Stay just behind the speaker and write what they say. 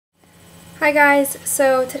Hi guys,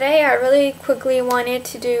 so today I really quickly wanted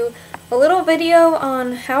to do a little video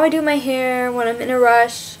on how I do my hair when I'm in a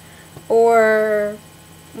rush or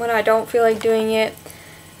when I don't feel like doing it.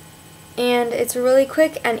 And it's really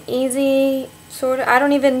quick and easy, sort of. I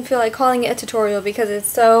don't even feel like calling it a tutorial because it's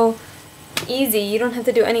so easy. You don't have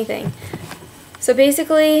to do anything. So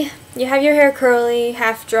basically, you have your hair curly,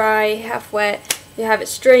 half dry, half wet, you have it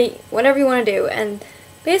straight, whatever you want to do, and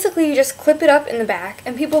basically you just clip it up in the back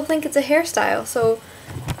and people think it's a hairstyle. So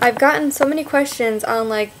I've gotten so many questions on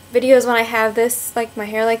like videos when I have this, like my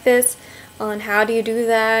hair like this, on how do you do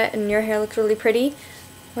that and your hair looks really pretty.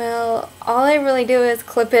 Well, all I really do is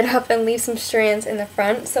clip it up and leave some strands in the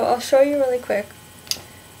front, so I'll show you really quick.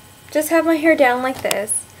 Just have my hair down like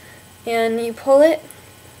this and you pull it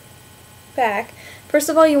back. First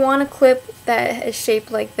of all, you want a clip that is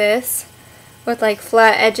shaped like this with like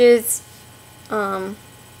flat edges,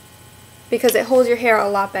 because it holds your hair a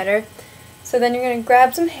lot better. So then you're going to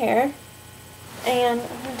grab some hair and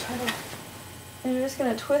you're just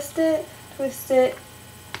going to twist it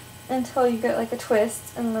until you get like a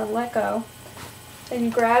twist and then let go. Then you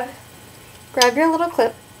grab your little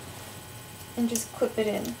clip and just clip it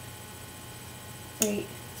in. Wait.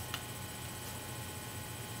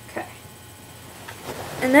 Okay.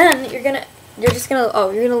 And then you're gonna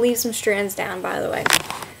leave some strands down, by the way.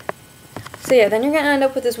 So yeah, then you're going to end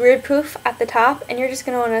up with this weird poof at the top, and you're just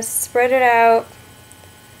going to want to spread it out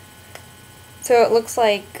so it looks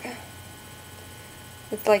like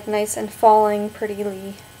it's like nice and falling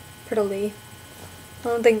prettily. I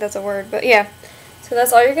don't think that's a word, but yeah. So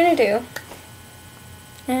that's all you're going to do.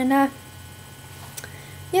 And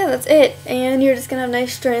yeah, that's it. And you're just going to have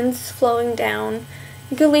nice strands flowing down.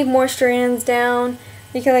 You could leave more strands down.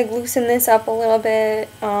 You can like loosen this up a little bit.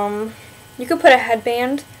 You could put a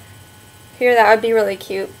headband here, that would be really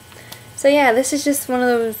cute. So yeah, this is just one of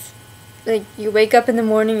those, like, you wake up in the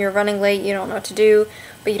morning, you're running late, you don't know what to do,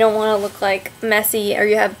 but you don't want to look like messy, or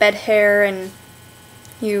you have bed hair and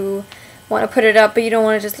you want to put it up but you don't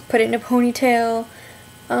want to just put it in a ponytail.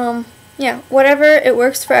 Yeah, whatever, it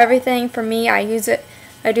works for everything. For me, I use it,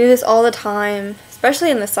 I do this all the time, especially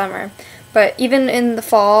in the summer, but even in the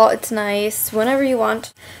fall it's nice, whenever you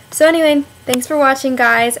want. So anyway, thanks for watching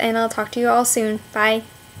guys, and I'll talk to you all soon. Bye.